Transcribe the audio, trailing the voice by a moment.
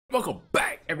Welcome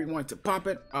back, everyone, to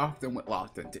Poppin' Often with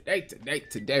Lofton.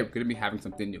 Today, we're gonna be having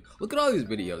something new. Look at all these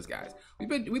videos, guys. We've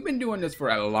been doing this for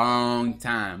a long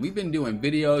time. We've been doing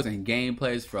videos and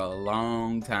gameplays for a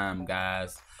long time,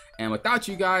 guys. And without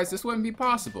you guys, this wouldn't be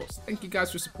possible. So thank you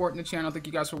guys for supporting the channel. Thank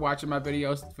you guys for watching my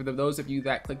videos. For those of you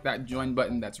that click that join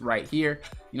button that's right here,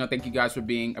 thank you guys for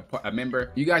being a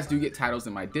member. You guys do get titles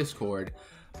in my Discord.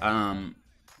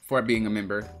 For being a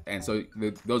member, and so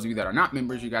those of you that are not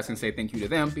members, you guys can say thank you to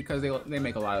them because they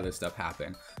make a lot of this stuff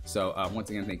happen. So once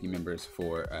again, thank you members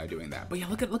for doing that. But yeah,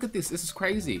 look at this. This is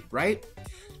crazy, right?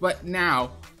 But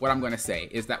now what I'm going to say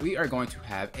is that we are going to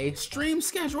have a stream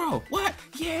schedule. What?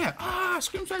 Yeah,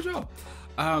 stream schedule.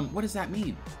 What does that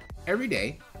mean? Every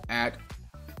day at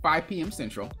 5 p.m.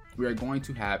 Central, we are going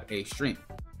to have a stream.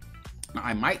 Now,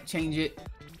 I might change it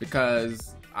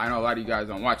because I know a lot of you guys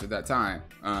don't watch at that time.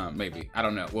 Maybe, I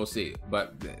don't know, we'll see.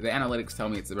 But the analytics tell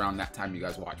me it's around that time you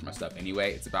guys watch my stuff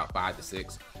anyway. It's about 5 to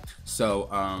 6.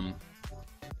 So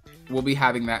we'll be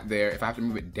having that there. If I have to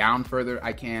move it down further,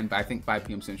 I can, but I think 5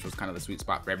 p.m. Central is kind of the sweet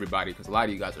spot for everybody because a lot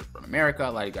of you guys are from America,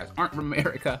 a lot of you guys aren't from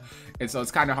America, and so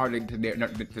it's kind of hard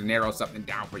to narrow something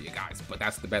down for you guys, but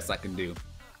that's the best I can do.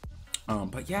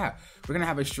 But yeah, we're gonna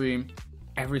have a stream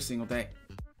every single day.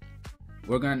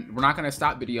 We're not gonna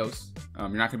stop videos. You're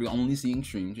not gonna be only seeing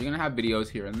streams. You're gonna have videos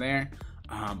here and there,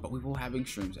 but we will having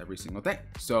streams every single day.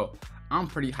 So I'm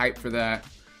pretty hyped for that.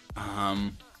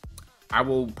 I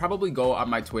will probably go on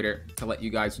my Twitter to let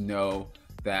you guys know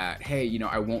that, hey,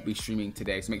 I won't be streaming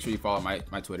today. So make sure you follow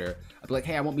my Twitter. I'll be like,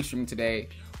 hey, I won't be streaming today,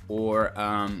 or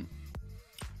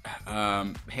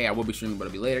hey, I will be streaming, but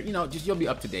it'll be later. You'll be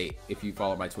up to date if you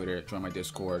follow my Twitter, join my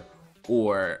Discord,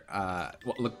 or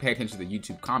pay attention to the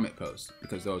YouTube comment posts,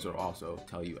 because those will also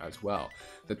tell you as well.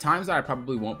 The times that I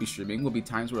probably won't be streaming will be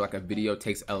times where like a video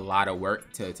takes a lot of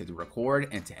work to record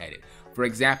and to edit. For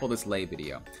example, this lay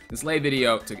video. This lay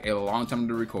video took a long time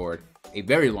to record, a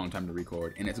very long time to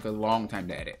record, and it took a long time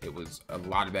to edit. It was a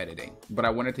lot of editing, but I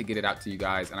wanted to get it out to you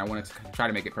guys, and I wanted to try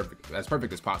to make it perfect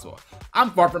as possible.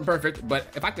 I'm far from perfect, but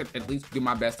if I could at least do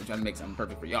my best to try to make something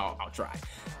perfect for y'all, I'll try.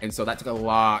 And so that took a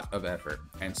lot of effort,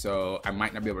 and so I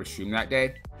might not be able to stream that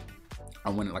day. I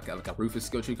when like a Rufus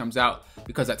skill tree comes out,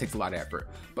 because that takes a lot of effort.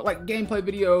 But like gameplay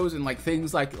videos and like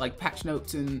things like patch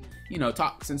notes and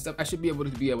talks and stuff, I should be able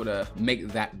to make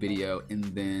that video and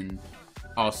then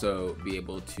also be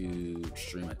able to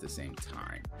stream at the same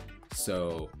time.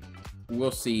 So we'll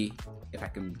see if I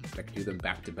can do them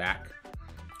back to back.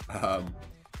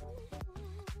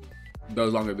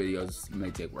 Those longer videos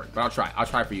may take work, but I'll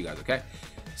try for you guys. Okay,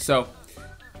 so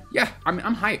yeah, I'm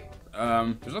hyped.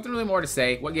 There's nothing really more to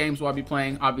say. What games will I be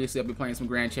playing? Obviously, I'll be playing some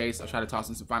Grand Chase. I'll try to toss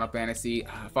in some Final Fantasy.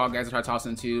 Fall Guys I'll try to toss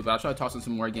in too, but I'll try to toss in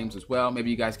some more games as well.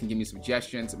 Maybe you guys can give me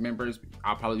suggestions. Members,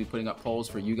 I'll probably be putting up polls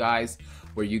for you guys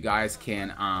where you guys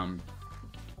can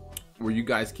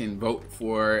vote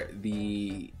for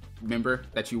the member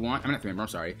that you want. I'm not the member, I'm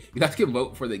sorry. You guys can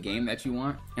vote for the game that you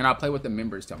want, and I'll play what the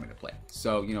members tell me to play.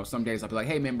 So, some days I'll be like,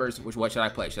 hey members, what should I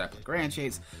play? Should I play Grand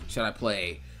Chase? Should I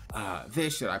play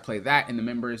this? Should I play that? And the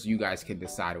members, you guys can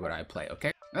decide what I play,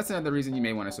 okay? That's another reason you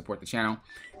may want to support the channel,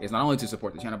 is not only to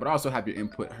support the channel, but also have your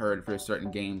input heard for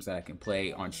certain games that I can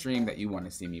play on stream that you want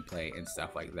to see me play and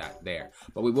stuff like that there.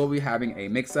 But we will be having a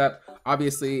mix-up.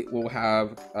 Obviously, we'll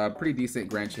have pretty decent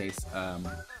Grand Chase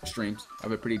streams. I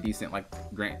have a pretty decent like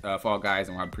Fall Guys,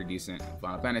 and we'll have pretty decent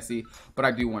Final Fantasy. But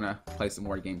I do want to play some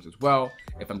more games as well.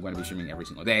 If I'm going to be streaming every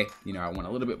single day, I want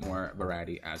a little bit more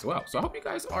variety as well. So I hope you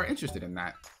guys are interested in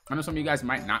that. I know some of you guys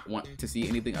might not want to see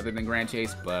anything other than Grand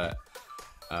Chase, but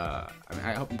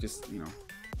I hope you just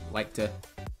like to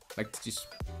just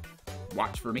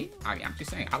watch for me. I'm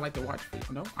just saying, I like to watch for you.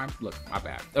 No, look, my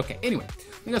bad. Okay, anyway,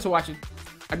 thank you guys for watching.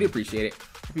 I do appreciate it.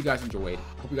 Hope you guys enjoyed.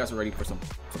 Hope you guys are ready for some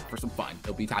fun.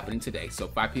 It'll be happening today. So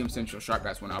 5 p.m. Central sharp,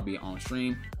 that's when I'll be on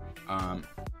stream. I'm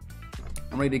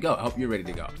ready to go. I hope you're ready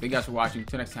to go. Thank you guys for watching.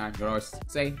 Till next time, you always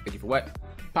say thank you for what?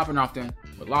 Popping Often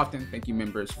with Lofton. Thank you,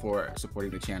 members, for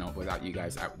supporting the channel. Without you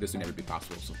guys, this would never be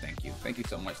possible. So thank you. Thank you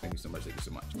so much. Thank you so much. Thank you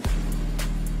so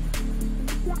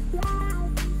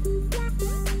much.